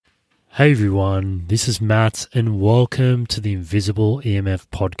Hey everyone, this is Matt and welcome to the Invisible EMF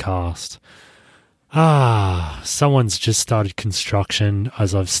podcast. Someone's just started construction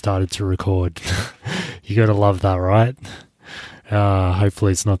as I've started to record. You gotta love that, right?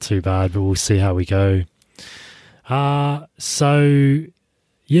 Hopefully it's not too bad, but we'll see how we go. Just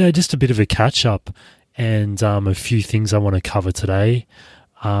a bit of a catch up and a few things I want to cover today.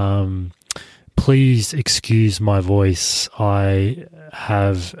 Please excuse my voice. I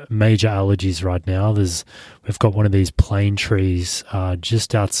have major allergies right now. We've got one of these plane trees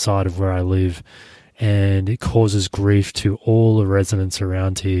just outside of where I live, and it causes grief to all the residents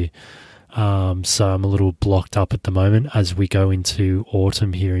around here. So I'm a little blocked up at the moment as we go into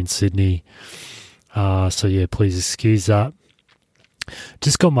autumn here in Sydney. Please excuse that.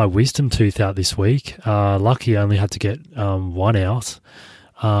 Just got my wisdom tooth out this week. Lucky I only had to get one out.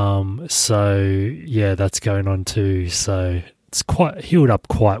 That's going on too. So it's quite healed up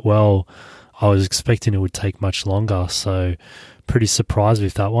quite well. I was expecting it would take much longer, so pretty surprised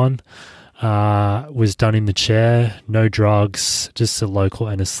with that one. Was done in the chair, no drugs, just a local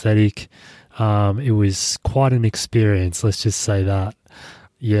anesthetic. It was quite an experience, let's just say that.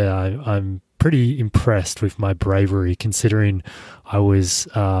 Yeah, I'm pretty impressed with my bravery, considering I was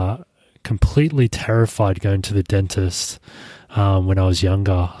completely terrified going to the dentist when I was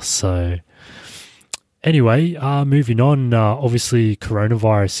younger. So anyway, moving on, obviously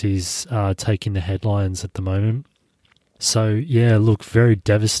coronavirus is taking the headlines at the moment. So very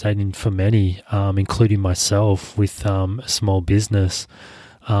devastating for many, including myself with a small business.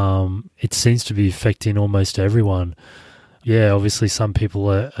 It seems to be affecting almost everyone. Yeah, obviously some people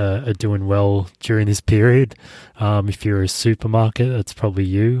are doing well during this period. If you're a supermarket, that's probably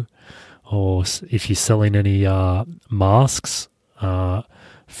you. Or if you're selling any masks,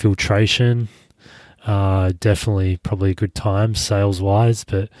 filtration, definitely probably a good time sales-wise.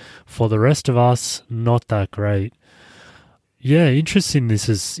 But for the rest of us, not that great. Yeah, interesting. This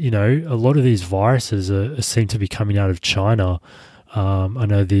is, a lot of these viruses seem to be coming out of China. I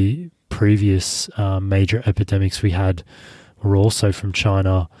know the previous major epidemics we had were also from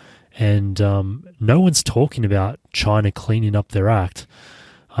China. And no one's talking about China cleaning up their act.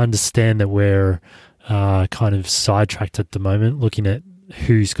 I understand that we're kind of sidetracked at the moment, looking at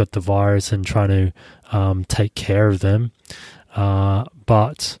who's got the virus and trying to take care of them. No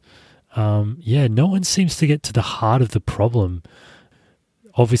one seems to get to the heart of the problem.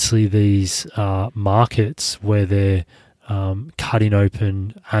 Obviously, these markets where they're cutting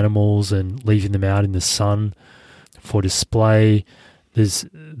open animals and leaving them out in the sun for display,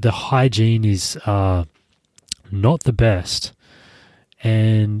 the hygiene is not the best.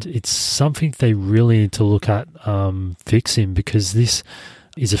 And it's something they really need to look at fixing, because this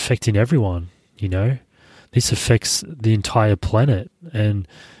is affecting everyone, This affects the entire planet, and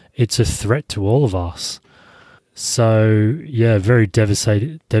it's a threat to all of us. So, very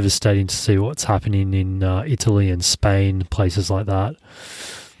devastating to see what's happening in Italy and Spain, places like that.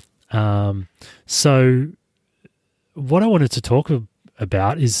 So what I wanted to talk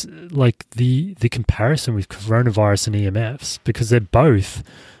about is like the comparison with coronavirus and EMFs, because they're both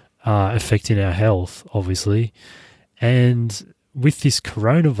affecting our health, obviously. And with this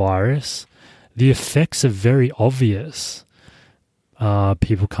coronavirus, the effects are very obvious.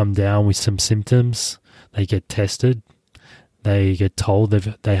 People come down with some symptoms, they get tested, they get told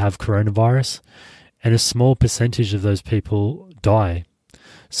they have coronavirus, and a small percentage of those people die.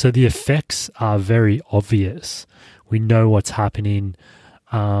 So the effects are very obvious. We know what's happening,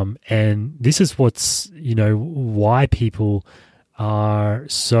 and this is what's, why people are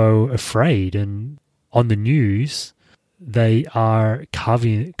so afraid. And on the news, they are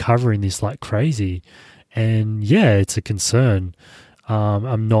covering this like crazy. And it's a concern.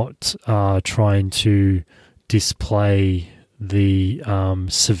 I'm not trying to display the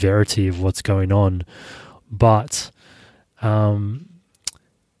severity of what's going on, but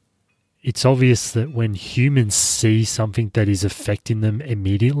it's obvious that when humans see something that is affecting them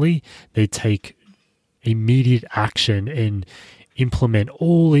immediately, they take immediate action and implement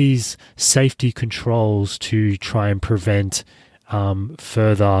all these safety controls to try and prevent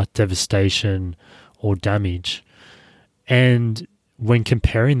further devastation or damage. And when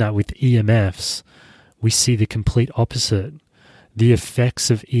comparing that with EMFs, we see the complete opposite. The effects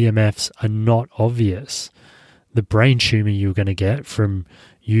of EMFs are not obvious. The brain tumor you're going to get from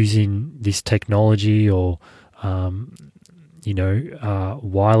using this technology, or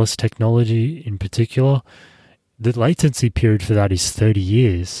wireless technology in particular, the latency period for that is 30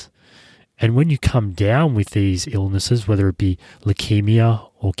 years. And when you come down with these illnesses, whether it be leukemia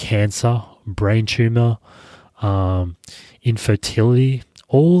or cancer, brain tumor, infertility,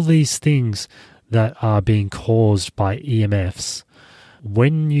 all these things that are being caused by EMFs.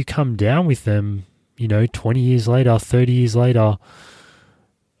 When you come down with them, 20 years later, 30 years later,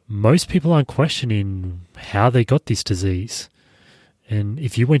 most people aren't questioning how they got this disease. And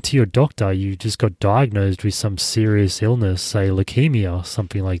if you went to your doctor, you just got diagnosed with some serious illness, say leukemia,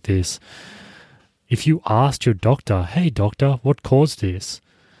 something like this. If you asked your doctor, hey doctor, what caused this?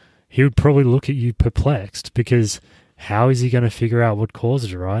 He would probably look at you perplexed, because how is he going to figure out what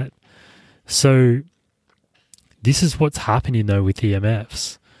caused it, right? So this is what's happening though with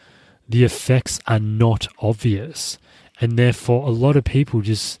EMFs. The effects are not obvious, and therefore a lot of people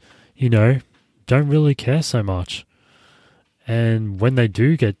just, don't really care so much. And when they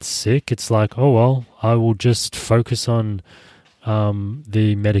do get sick, it's like, oh, well, I will just focus on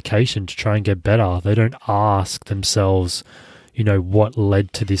the medication to try and get better. They don't ask themselves, what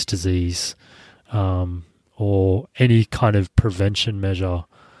led to this disease, or any kind of prevention measure.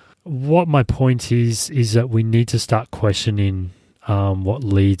 What my point is that we need to start questioning what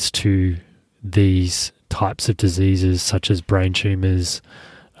leads to these types of diseases, such as brain tumors,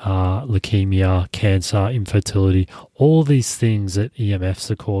 leukemia, cancer, infertility, all these things that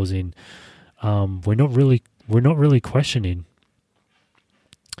EMFs are causing. We're not really questioning.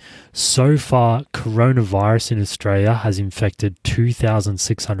 So far, coronavirus in Australia has infected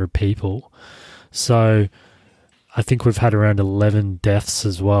 2,600 people. So I think we've had around 11 deaths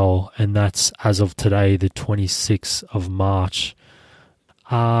as well, and that's as of today, the 26th of March.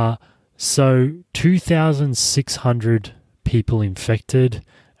 So 2,600 people infected,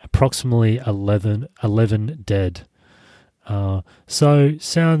 approximately 11 dead. So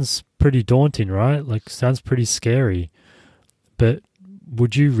sounds pretty daunting, right? Like, sounds pretty scary. But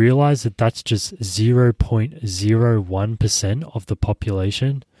would you realize that that's just 0.01% of the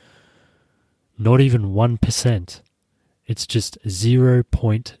population? Not even 1%. It's just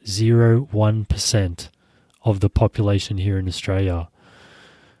 0.01% of the population here in Australia.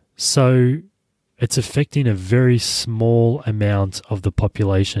 So it's affecting a very small amount of the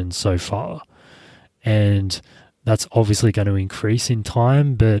population so far. And that's obviously going to increase in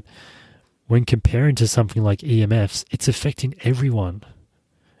time, but when comparing to something like EMFs, it's affecting everyone.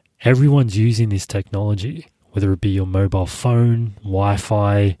 Everyone's using this technology, whether it be your mobile phone,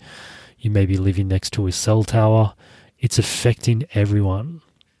 Wi-Fi, you may be living next to a cell tower. It's affecting everyone.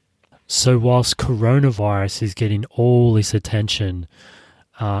 So whilst coronavirus is getting all this attention,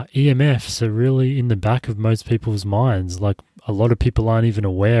 EMFs are really in the back of most people's minds. Like, a lot of people aren't even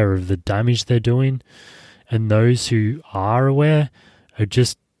aware of the damage they're doing, and those who are aware are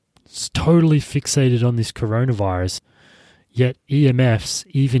just totally fixated on this coronavirus. Yet EMFs,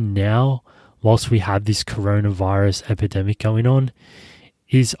 even now, whilst we have this coronavirus epidemic going on,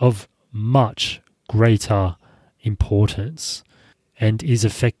 is of much greater importance and is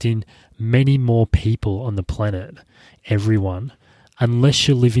affecting many more people on the planet, everyone. Unless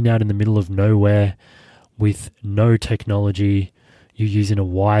you're living out in the middle of nowhere with no technology, you're using a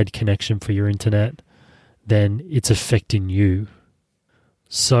wide connection for your internet, then it's affecting you.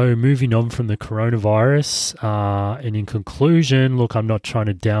 So moving on from the coronavirus, and in conclusion, look, I'm not trying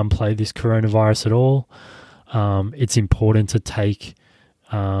to downplay this coronavirus at all. It's important to take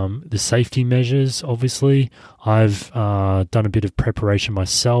the safety measures, obviously. I've done a bit of preparation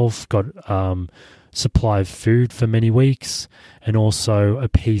myself, got supply of food for many weeks, and also a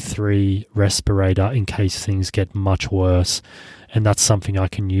P3 respirator in case things get much worse. And that's something I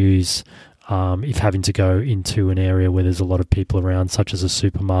can use if having to go into an area where there's a lot of people around, such as a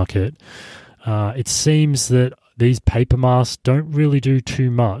supermarket. It seems that these paper masks don't really do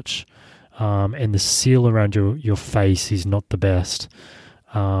too much, and the seal around your face is not the best.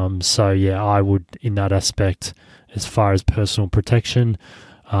 So yeah, I would, in that aspect, as far as personal protection,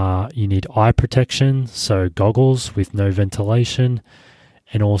 you need eye protection, so goggles with no ventilation,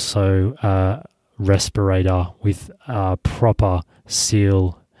 and also a respirator with a proper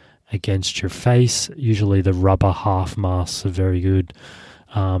seal against your face. Usually the rubber half masks are very good,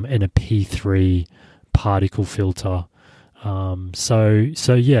 and a P3 particle filter.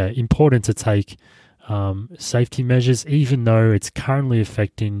 So yeah, important to take safety measures, even though it's currently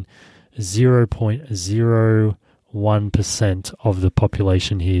affecting 0.01% of the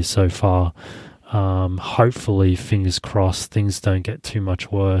population here so far. Hopefully, fingers crossed, things don't get too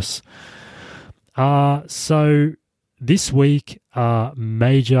much worse. So this week,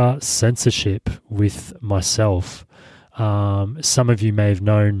 major censorship with myself. Some of you may have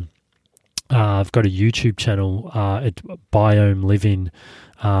known I've got a YouTube channel at Biome Living.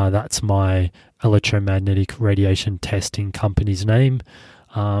 That's my electromagnetic radiation testing company's name.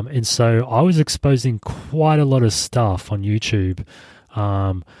 And so I was exposing quite a lot of stuff on YouTube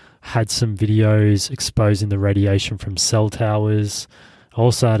Had some videos exposing the radiation from cell towers.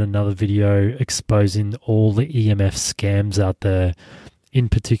 Also had another video exposing all the EMF scams out there, in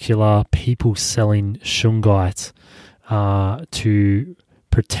particular people selling shungite to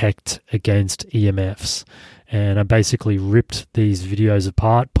protect against EMFs. And I basically ripped these videos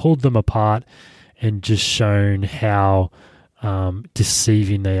apart, pulled them apart, and just shown how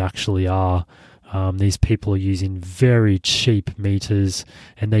deceiving they actually are. These people are using very cheap meters,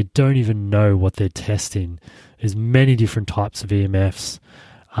 and they don't even know what they're testing. There's many different types of EMFs,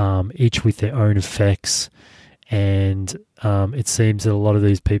 each with their own effects, and it seems that a lot of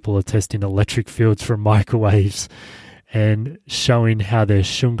these people are testing electric fields from microwaves and showing how their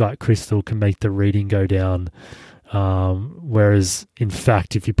shungite crystal can make the reading go down. Whereas, in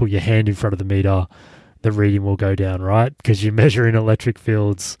fact, if you put your hand in front of the meter, the reading will go down, right? Because you're measuring electric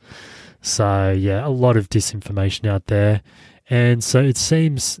fields. So, yeah, a lot of disinformation out there. And so it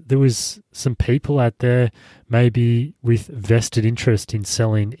seems there was some people out there maybe with vested interest in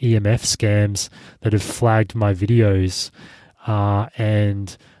selling EMF scams that have flagged my videos.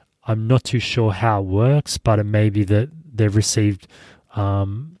 And I'm not too sure how it works, but it may be that they've received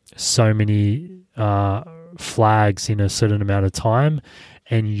so many flags in a certain amount of time,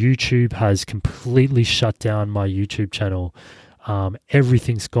 and YouTube has completely shut down my YouTube channel.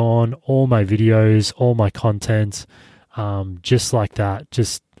 Everything's gone, all my videos, all my content, just like that,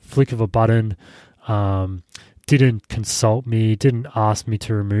 just flick of a button. Didn't consult me, didn't ask me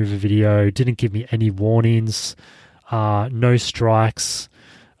to remove a video, didn't give me any warnings, no strikes,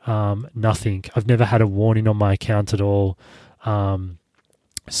 nothing. I've never had a warning on my account at all.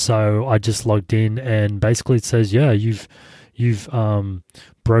 So I just logged in, and basically it says, yeah, you've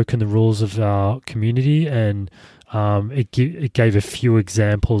broken the rules of our community, and it gave a few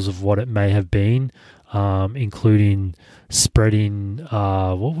examples of what it may have been, including spreading,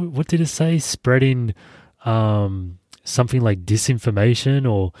 what did it say? Spreading something like disinformation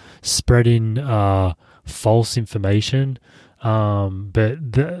or spreading false information.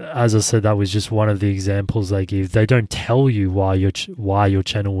 But as I said, that was just one of the examples they give. They don't tell you why your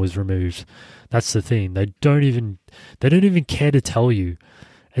channel was removed. That's the thing. They don't even care to tell you.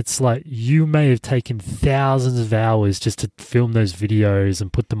 It's like you may have taken thousands of hours just to film those videos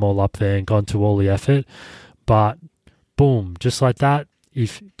and put them all up there and gone to all the effort. But boom, just like that,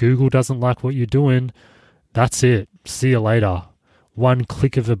 if Google doesn't like what you're doing, that's it. See you later. One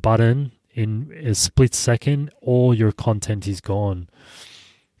click of a button, in a split second, all your content is gone.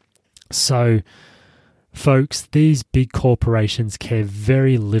 So, folks, these big corporations care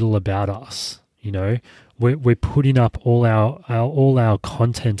very little about us. You know, we're putting up all our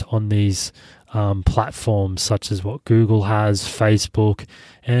content on these platforms, such as what Google has, Facebook,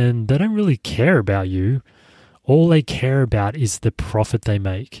 and they don't really care about you. All they care about is the profit they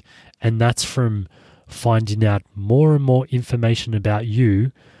make, and that's from finding out more and more information about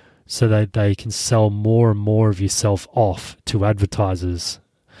you, so that they can sell more and more of yourself off to advertisers.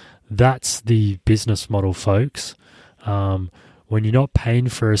 That's the business model, folks. When you're not paying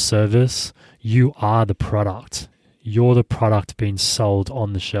for a service, you are the product. You're the product being sold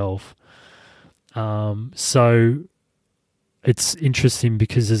on the shelf. So it's interesting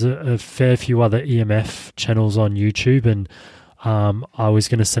because there's a fair few other EMF channels on YouTube, and I was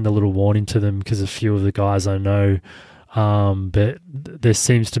going to send a little warning to them because a few of the guys I know, but there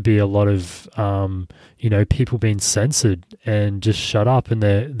seems to be a lot of people being censored and just shut up, and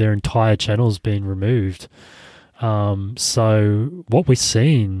their entire channels being removed. So what we're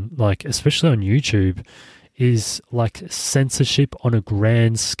seeing, like especially on YouTube, is like censorship on a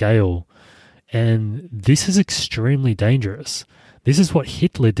grand scale, and this is extremely dangerous. This is what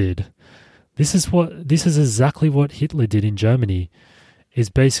Hitler did. This is exactly what Hitler did in Germany, is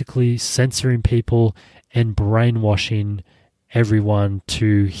basically censoring people and brainwashing everyone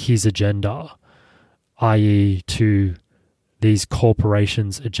to his agenda, i.e. to these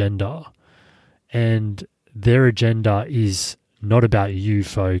corporations' agenda. And their agenda is not about you,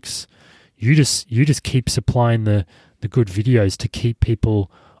 folks. You just keep supplying the good videos to keep people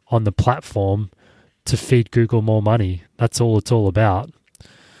on the platform to feed Google more money. That's all it's all about.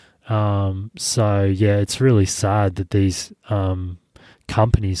 So yeah, it's really sad that these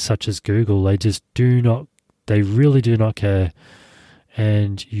companies such as Google, they really do not care,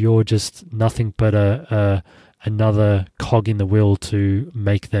 and you're just nothing but another cog in the wheel to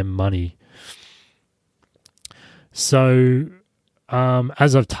make them money. So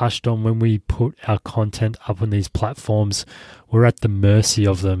as I've touched on, when we put our content up on these platforms, we're at the mercy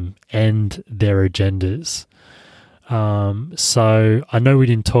of them and their agendas. So I know we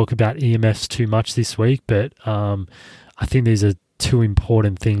didn't talk about EMFs too much this week, but I think these are two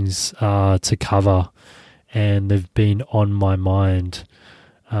important things to cover, and they've been on my mind.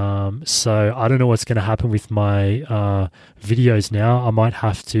 So I don't know what's going to happen with my videos now. I might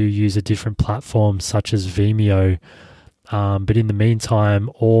have to use a different platform such as Vimeo. But in the meantime,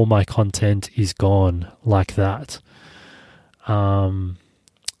 all my content is gone like that.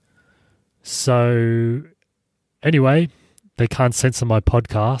 So anyway, they can't censor my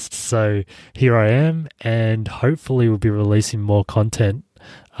podcast. So here I am, and hopefully we'll be releasing more content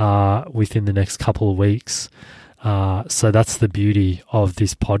within the next couple of weeks. So that's the beauty of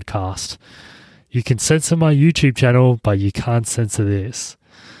this podcast. You can censor my YouTube channel, but you can't censor this.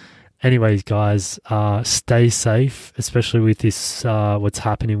 Anyways, guys, stay safe, especially with this, what's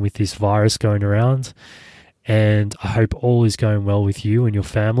happening with this virus going around. And I hope all is going well with you and your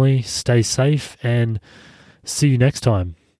family. Stay safe and see you next time.